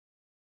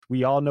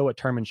we all know what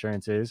term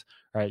insurance is,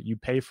 right? You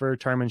pay for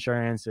term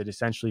insurance. It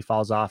essentially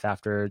falls off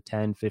after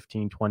 10,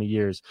 15, 20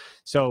 years.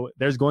 So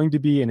there's going to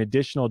be an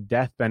additional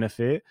death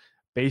benefit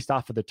based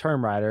off of the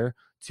term rider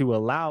to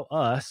allow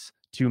us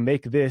to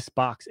make this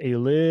box a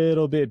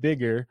little bit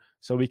bigger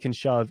so we can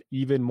shove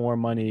even more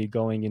money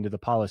going into the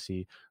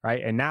policy,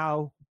 right? And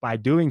now by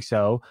doing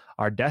so,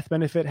 our death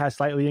benefit has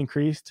slightly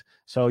increased.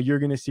 So you're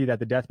going to see that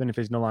the death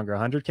benefit is no longer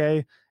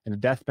 100K and the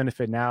death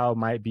benefit now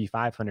might be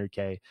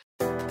 500K.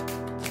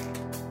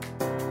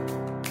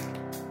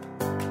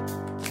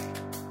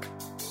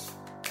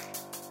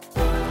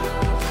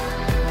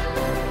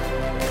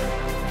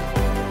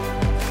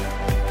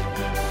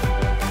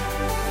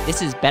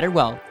 This is Better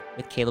Wealth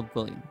with Caleb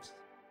Williams.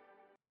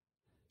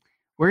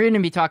 We're going to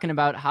be talking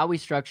about how we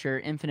structure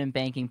infinite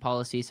banking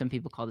policy. Some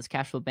people call this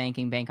cash flow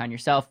banking, bank on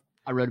yourself.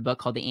 I wrote a book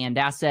called The And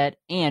Asset,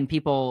 and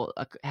people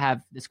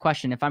have this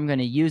question: if I'm going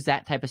to use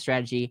that type of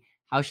strategy,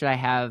 how should I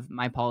have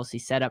my policy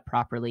set up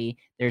properly?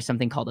 There's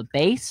something called a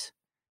base.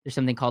 There's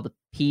something called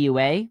a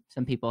PUA.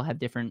 Some people have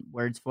different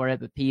words for it,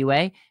 but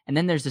PUA. And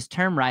then there's this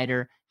term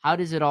rider. How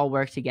does it all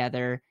work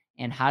together?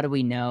 And how do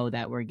we know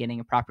that we're getting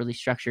a properly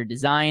structured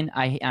design?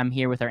 I'm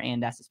here with our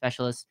And Asset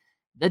specialist,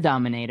 the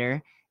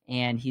Dominator,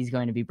 and he's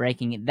going to be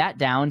breaking that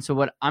down. So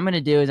what I'm going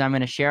to do is I'm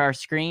going to share our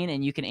screen,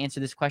 and you can answer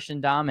this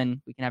question, Dom,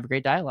 and we can have a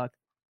great dialogue.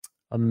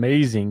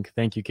 Amazing.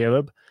 Thank you,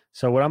 Caleb.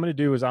 So what I'm going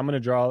to do is I'm going to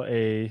draw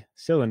a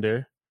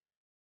cylinder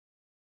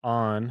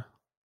on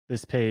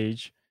this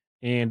page.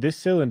 And this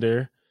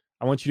cylinder,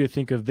 I want you to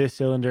think of this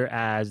cylinder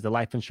as the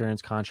life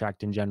insurance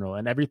contract in general.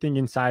 And everything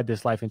inside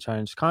this life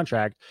insurance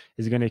contract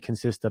is going to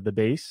consist of the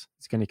base,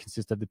 it's going to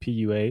consist of the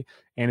PUA,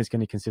 and it's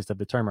going to consist of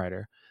the term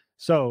rider.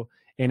 So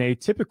in a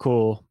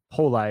typical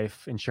whole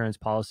life insurance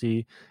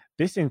policy,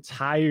 this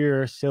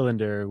entire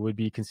cylinder would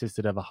be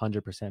consisted of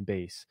 100%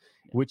 base,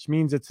 which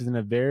means it's in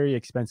a very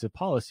expensive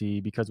policy,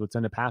 because what's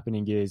end up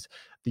happening is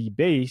the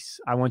base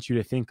I want you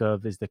to think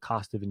of is the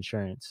cost of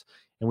insurance.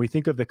 And we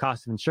think of the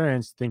cost of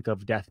insurance, think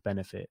of death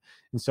benefit.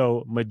 And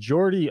so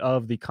majority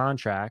of the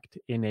contract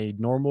in a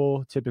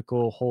normal,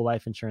 typical whole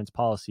life insurance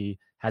policy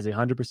has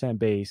 100%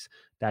 base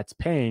that's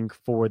paying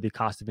for the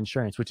cost of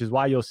insurance, which is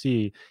why you'll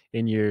see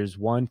in years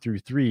 1 through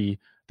 3,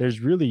 there's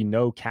really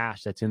no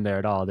cash that's in there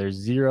at all. There's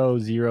 0,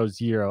 0,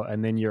 0.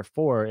 And then year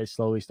 4, it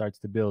slowly starts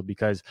to build,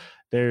 because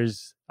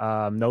there's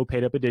no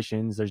paid up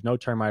additions. There's no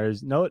term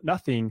riders,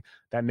 nothing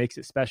that makes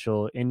it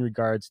special in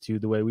regards to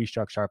the way we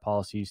structure our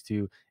policies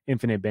to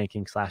infinite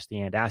banking / the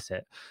And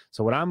Asset.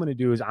 So what I'm going to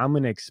do is I'm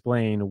going to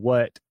explain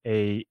what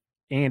a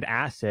And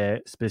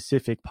Asset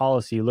specific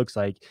policy looks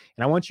like.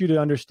 And I want you to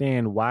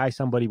understand why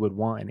somebody would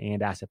want an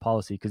And Asset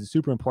policy, because it's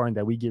super important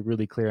that we get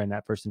really clear on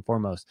that first and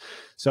foremost.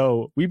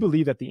 So we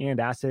believe that the And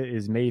Asset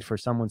is made for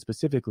someone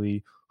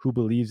specifically who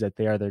believes that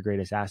they are their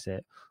greatest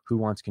asset, who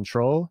wants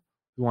control,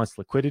 who wants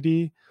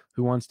liquidity,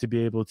 who wants to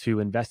be able to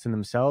invest in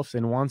themselves,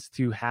 and wants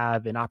to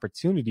have an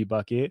opportunity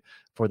bucket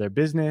for their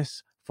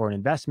business, for an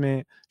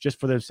investment, just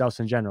for themselves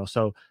in general.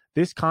 So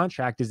this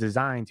contract is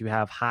designed to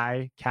have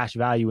high cash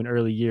value in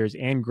early years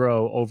and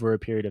grow over a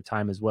period of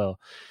time as well.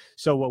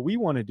 So what we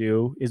want to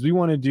do is we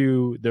want to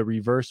do the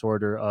reverse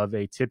order of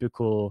a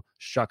typical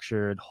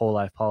structured whole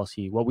life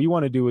policy. What we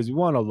want to do is we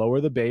want to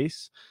lower the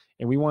base,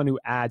 and we want to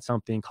add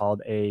something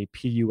called a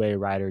PUA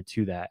rider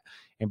to that.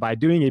 And by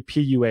doing a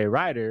PUA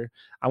rider,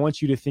 I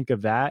want you to think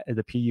of that as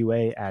the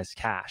PUA as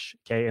cash.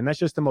 Okay. And that's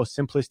just the most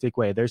simplistic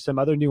way. There's some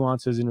other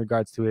nuances in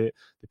regards to it.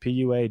 The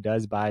PUA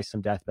does buy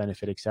some death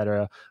benefit,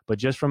 etc. But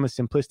just from a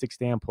simplistic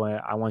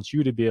standpoint, I want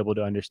you to be able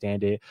to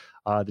understand it,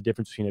 the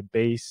difference between a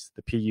base,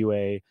 the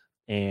PUA,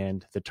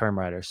 and the term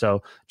rider.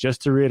 So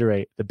just to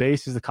reiterate, the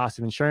base is the cost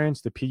of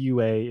insurance. The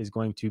PUA is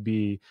going to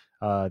be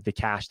the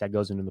cash that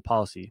goes into the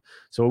policy.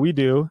 So what we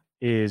do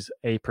is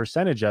a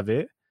percentage of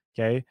it.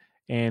 Okay.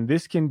 And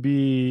this can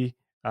be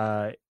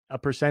a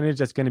percentage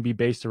that's going to be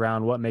based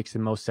around what makes the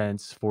most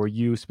sense for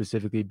you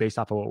specifically, based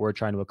off of what we're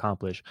trying to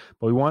accomplish.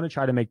 But we want to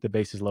try to make the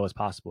base as low as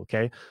possible.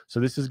 Okay. So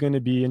this is going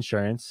to be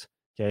insurance.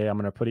 Okay. I'm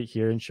going to put it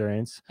here,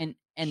 insurance.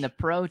 And the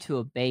pro to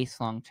a base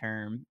long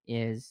term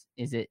is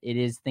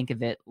think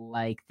of it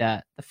like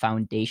the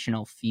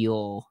foundational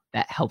fuel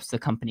that helps the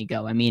company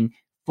go. I mean,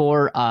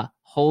 for a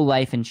whole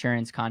life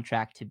insurance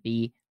contract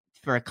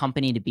for a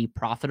company to be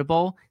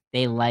profitable,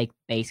 they like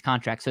base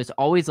contracts. So it's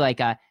always like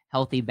a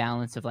healthy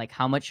balance of like,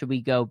 how much should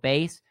we go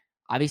base?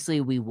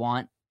 Obviously, we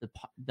want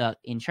the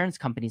insurance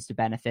companies to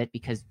benefit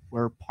because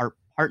we're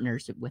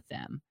partners with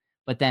them.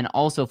 But then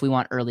also, if we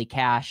want early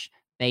cash,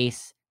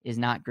 base is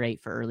not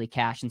great for early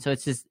cash. And so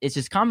it's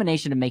just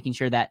combination of making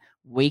sure that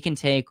we can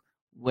take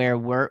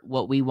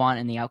what we want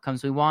and the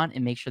outcomes we want,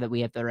 and make sure that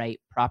we have the right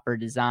proper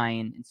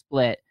design and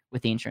split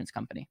with the insurance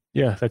company.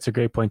 Yeah, that's a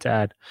great point to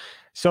add.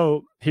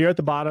 So here at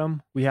the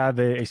bottom, we have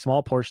a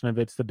small portion of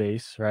it's the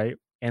base, right?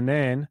 And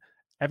then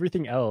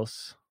everything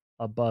else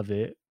above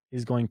it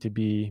is going to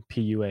be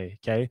PUA,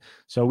 okay?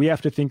 So we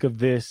have to think of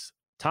this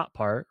top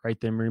part, right?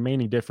 The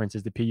remaining difference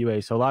is the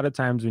PUA. So a lot of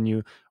times when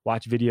you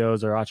watch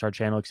videos or watch our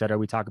channel, et cetera,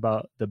 we talk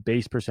about the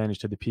base percentage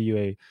to the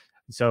PUA.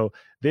 So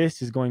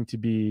this is going to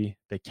be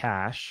the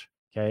cash,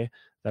 okay,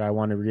 that I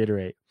want to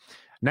reiterate.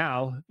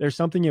 Now, there's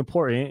something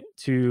important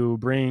to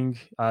bring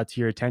to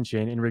your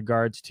attention in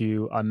regards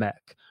to a MEC,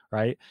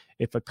 right?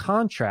 If a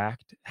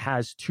contract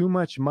has too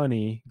much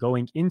money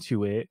going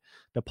into it,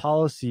 the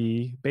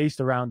policy based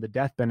around the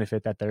death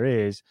benefit that there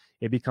is,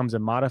 it becomes a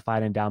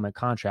modified endowment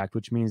contract,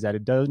 which means that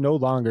it does no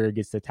longer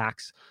gets the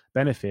tax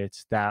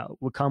benefits that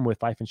would come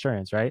with life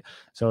insurance, right?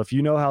 So if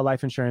you know how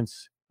life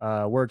insurance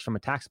works from a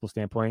taxable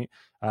standpoint,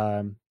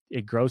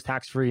 it grows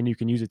tax free and you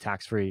can use it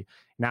tax free.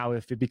 Now,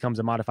 if it becomes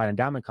a modified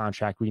endowment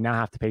contract, we now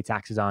have to pay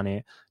taxes on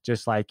it,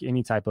 just like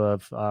any type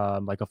of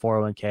like a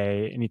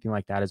 401k, anything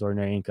like that is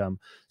ordinary income.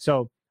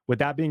 So with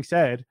that being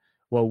said,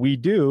 what we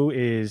do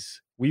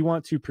is we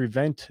want to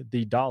prevent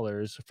the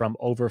dollars from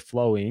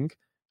overflowing,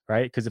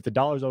 right? Because if the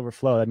dollars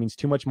overflow, that means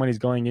too much money is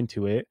going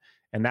into it,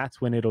 and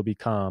that's when it'll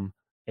become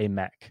a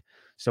MEC.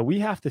 So we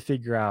have to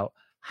figure out,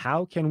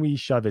 how can we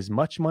shove as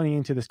much money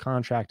into this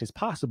contract as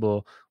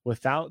possible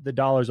without the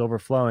dollars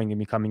overflowing and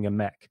becoming a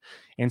MEC?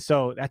 And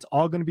so that's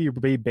all going to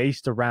be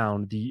based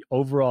around the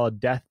overall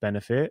death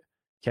benefit,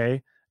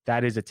 okay,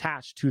 that is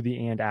attached to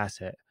the and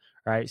asset,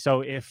 right?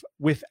 So if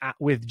with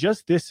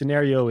just this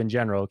scenario in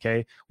general,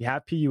 okay, we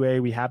have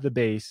PUA, we have the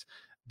base,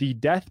 the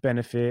death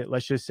benefit,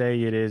 let's just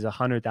say it is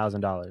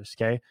 $100,000,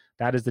 okay?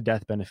 That is the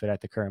death benefit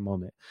at the current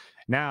moment.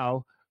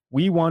 Now,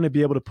 we want to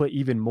be able to put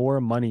even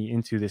more money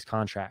into this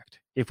contract.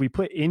 If we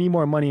put any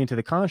more money into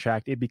the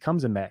contract, it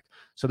becomes a MEC.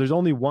 So there's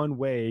only one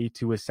way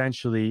to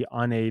essentially,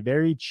 on a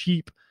very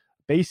cheap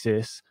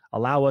basis,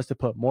 allow us to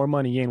put more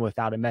money in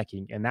without a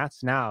MECing. And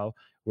that's now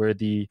where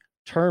the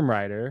term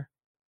rider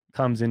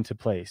comes into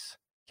place,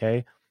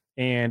 okay?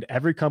 And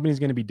every company is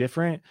going to be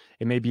different.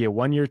 It may be a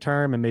 1-year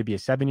term, it may be a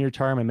 7-year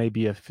term, it may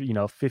be a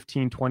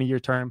 15, 20-year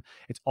term.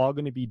 It's all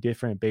going to be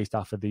different based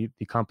off of the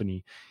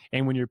company.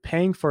 And when you're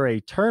paying for a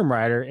term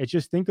rider, it's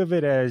just, think of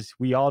it as,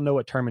 we all know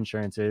what term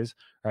insurance is,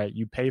 right?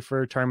 You pay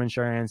for term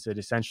insurance, it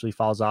essentially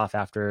falls off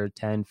after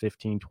 10,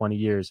 15, 20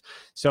 years.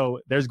 So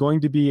there's going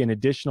to be an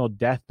additional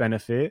death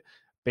benefit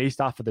based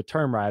off of the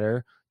term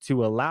rider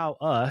to allow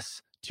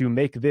us to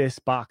make this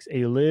box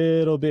a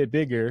little bit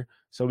bigger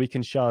so we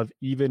can shove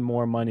even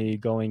more money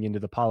going into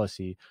the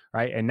policy,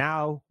 right? And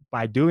now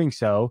by doing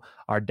so,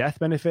 our death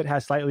benefit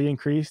has slightly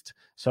increased.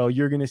 So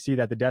you're going to see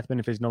that the death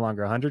benefit is no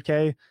longer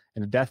 100K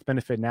and the death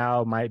benefit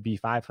now might be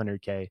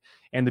 500K.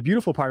 And the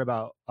beautiful part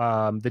about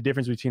the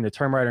difference between the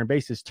term rider and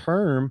base is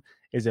term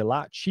is a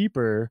lot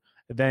cheaper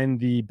than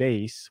the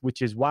base,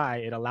 which is why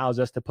it allows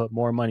us to put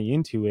more money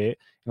into it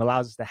and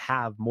allows us to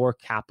have more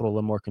capital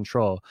and more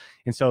control.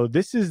 And so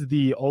this is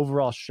the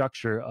overall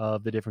structure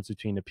of the difference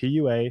between the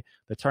PUA,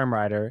 the term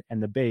rider,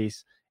 and the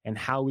base, and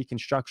how we can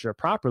structure it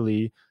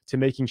properly to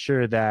making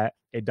sure that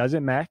it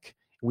doesn't MEC.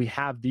 We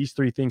have these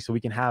three things so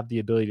we can have the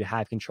ability to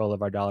have control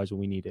of our dollars when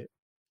we need it.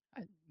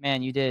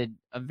 Man, you did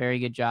a very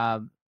good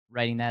job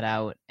writing that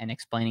out and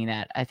explaining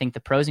that. I think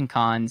the pros and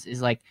cons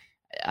is like,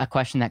 a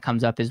question that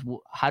comes up is,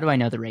 how do I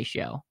know the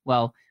ratio?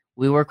 Well,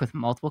 we work with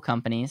multiple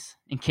companies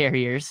and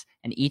carriers,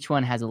 and each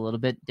one has a little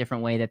bit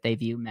different way that they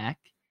view MEC.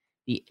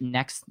 The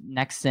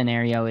next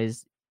scenario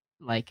is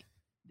like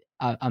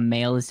a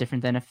male is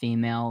different than a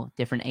female,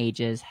 different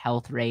ages,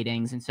 health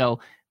ratings. And so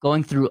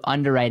going through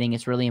underwriting,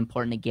 it's really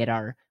important to get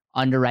our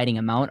underwriting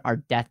amount, our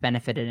death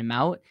benefited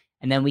amount,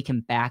 and then we can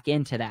back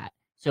into that.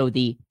 So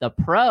the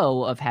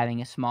pro of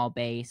having a small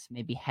base,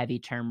 maybe heavy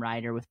term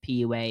rider with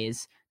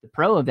PUAs, the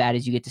pro of that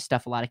is you get to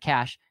stuff a lot of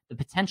cash. The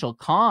potential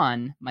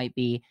con might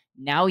be,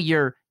 now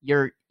you're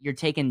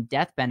taking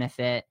death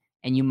benefit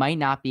and you might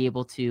not be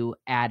able to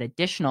add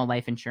additional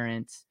life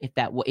insurance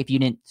if you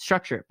didn't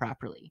structure it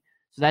properly.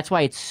 So that's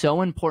why it's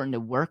so important to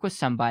work with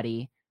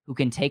somebody who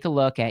can take a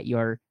look at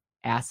your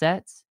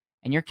assets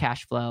and your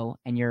cash flow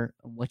and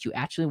what you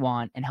actually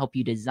want and help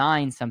you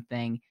design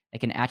something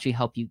that can actually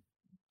help you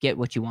get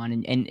what you want.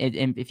 And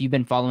if you've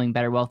been following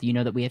Better Wealth, you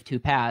know that we have two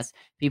paths.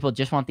 People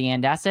just want the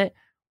and asset.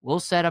 We'll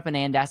set up an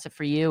and asset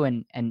for you,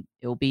 and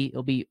it'll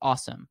be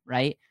awesome,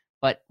 right?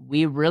 But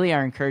we really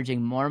are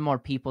encouraging more and more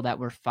people that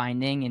we're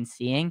finding and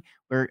seeing.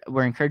 We're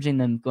encouraging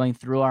them going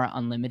through our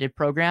unlimited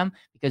program,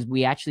 because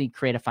we actually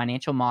create a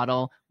financial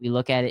model. We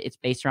look at it. It's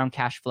based around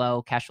cash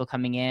flow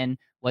coming in.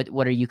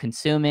 What are you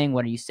consuming?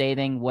 What are you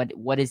saving?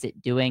 What is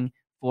it doing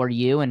for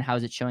you? And how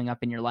is it showing up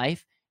in your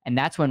life? And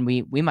that's when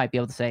we might be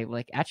able to say,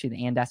 like, actually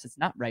the and asset's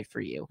not right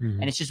for you. Mm-hmm.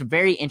 And it's just a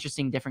very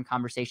interesting, different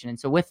conversation. And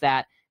so with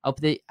that, I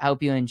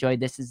hope you enjoyed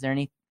this. Is there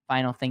any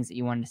final things that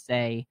you wanted to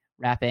say,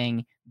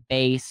 wrapping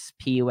base,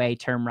 PUA,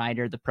 term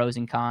rider, the pros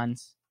and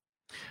cons?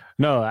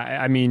 No,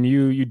 I mean,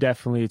 you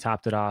definitely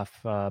topped it off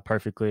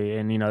perfectly.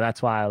 And,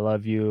 that's why I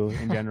love you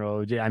in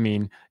general. I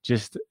mean,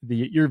 just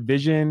your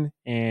vision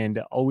and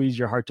always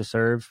your heart to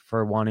serve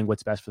for wanting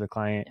what's best for the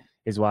client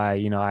is why,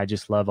 I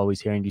just love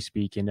always hearing you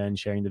speak and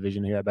sharing the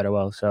vision here at Better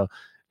Wealth. So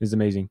it's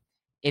amazing.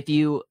 If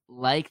you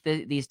like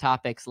these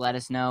topics, let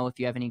us know. If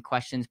you have any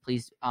questions,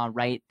 please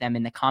write them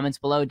in the comments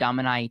below. Dom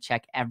and I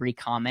check every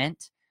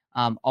comment.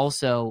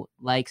 Also,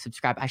 like,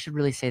 subscribe. I should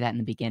really say that in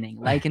the beginning.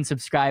 Like and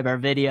subscribe to our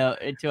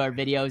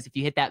videos. If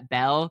you hit that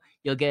bell,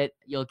 you'll get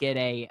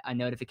a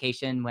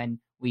notification when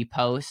we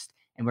post.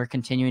 And we're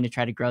continuing to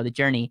try to grow the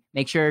journey.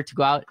 Make sure to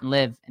go out and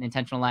live an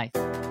intentional life.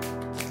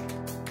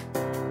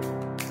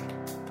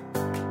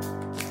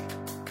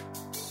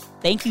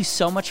 Thank you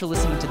so much for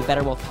listening to the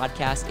Better Wealth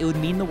Podcast. It would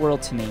mean the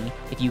world to me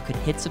if you could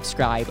hit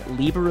subscribe,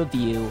 leave a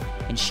review,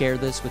 and share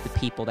this with the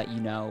people that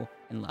you know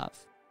and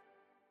love.